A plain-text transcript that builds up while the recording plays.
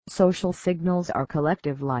Social signals are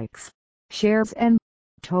collective likes, shares and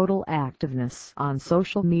total activeness on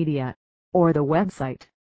social media, or the website.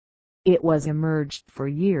 It was emerged for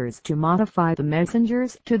years to modify the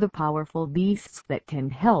messengers to the powerful beasts that can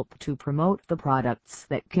help to promote the products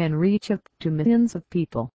that can reach up to millions of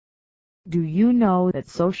people. Do you know that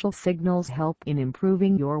social signals help in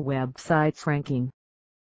improving your website's ranking?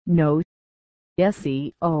 No.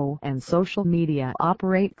 SEO and social media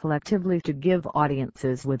operate collectively to give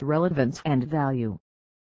audiences with relevance and value.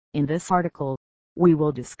 In this article, we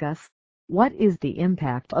will discuss: what is the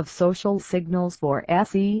impact of social signals for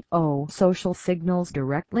SEO? Social signals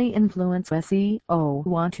directly influence SEO.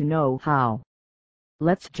 Want to know how?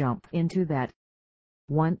 Let's jump into that.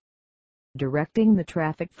 1. Directing the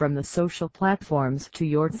traffic from the social platforms to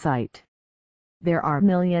your site. There are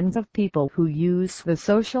millions of people who use the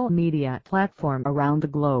social media platform around the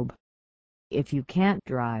globe. If you can't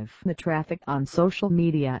drive the traffic on social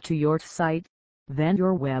media to your site, then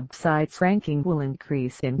your website's ranking will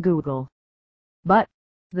increase in Google. But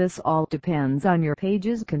this all depends on your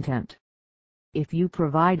page's content. If you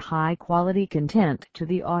provide high-quality content to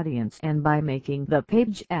the audience and by making the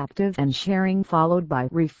page active and sharing followed by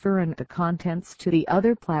referring the contents to the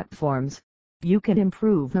other platforms, you can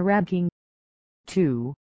improve the ranking.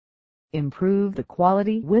 2. Improve the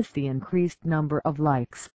quality with the increased number of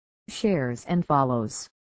likes, shares and follows.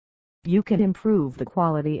 You can improve the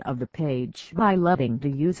quality of the page by letting the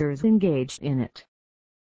users engage in it.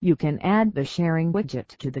 You can add the sharing widget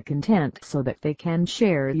to the content so that they can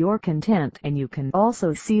share your content, and you can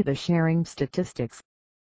also see the sharing statistics.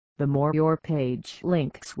 The more your page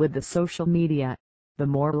links with the social media, the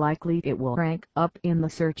more likely it will rank up in the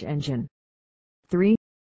search engine. 3.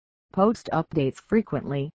 Post updates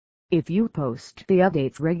frequently. If you post the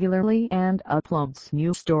updates regularly and uploads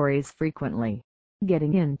new stories frequently,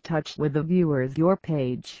 getting in touch with the viewers, your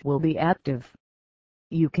page will be active.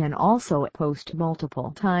 You can also post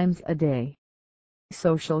multiple times a day.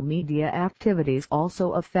 Social media activities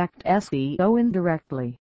also affect SEO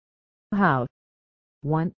indirectly. How?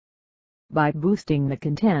 1. By boosting the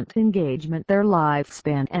content engagement, their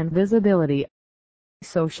lifespan and visibility.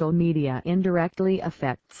 Social media indirectly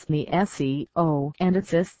affects the SEO and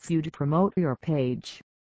assists you to promote your page.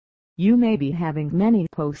 You may be having many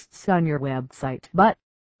posts on your website, but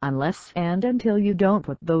unless and until you don't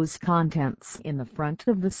put those contents in the front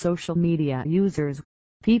of the social media users,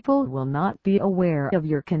 people will not be aware of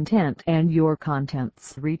your content and your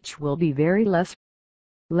content's reach will be very less.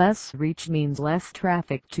 Less reach means less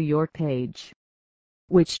traffic to your page,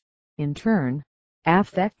 which, in turn,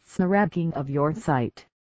 affects the ranking of your site.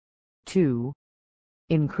 2.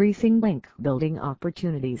 Increasing link building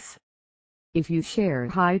opportunities. If you share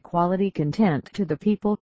high-quality content to the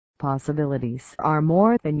people, possibilities are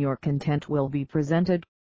more than your content will be presented.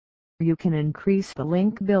 You can increase the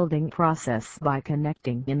link building process by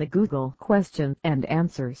connecting in the Google question and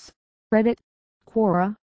answers, Reddit,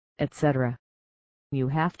 Quora, etc. You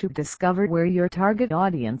have to discover where your target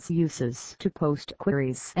audience uses to post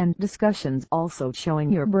queries and discussions, also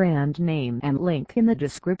showing your brand name and link in the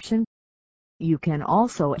description. You can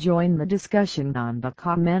also join the discussion on the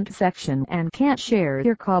comment section and can share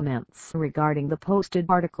your comments regarding the posted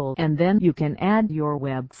article, and then you can add your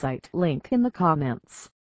website link in the comments.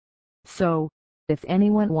 So, if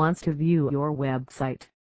anyone wants to view your website,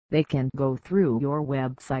 they can go through your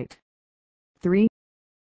website. 3.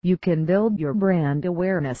 You can build your brand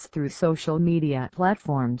awareness through social media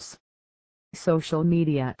platforms. Social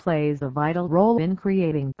media plays a vital role in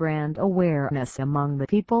creating brand awareness among the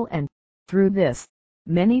people, and through this,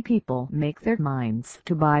 many people make their minds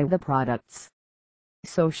to buy the products.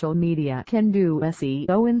 Social media can do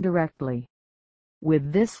SEO indirectly.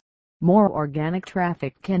 With this, more organic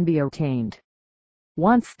traffic can be obtained.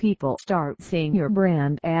 Once people start seeing your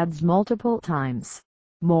brand ads multiple times,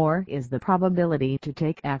 more is the probability to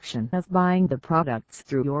take action of buying the products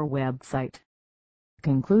through your website.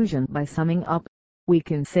 Conclusion: by summing up, we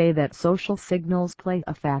can say that social signals play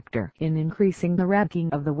a factor in increasing the ranking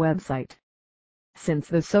of the website. Since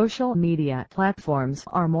the social media platforms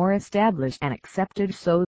are more established and accepted,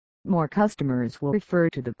 so more customers will refer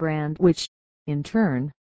to the brand, which, in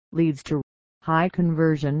turn, leads to high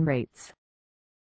conversion rates.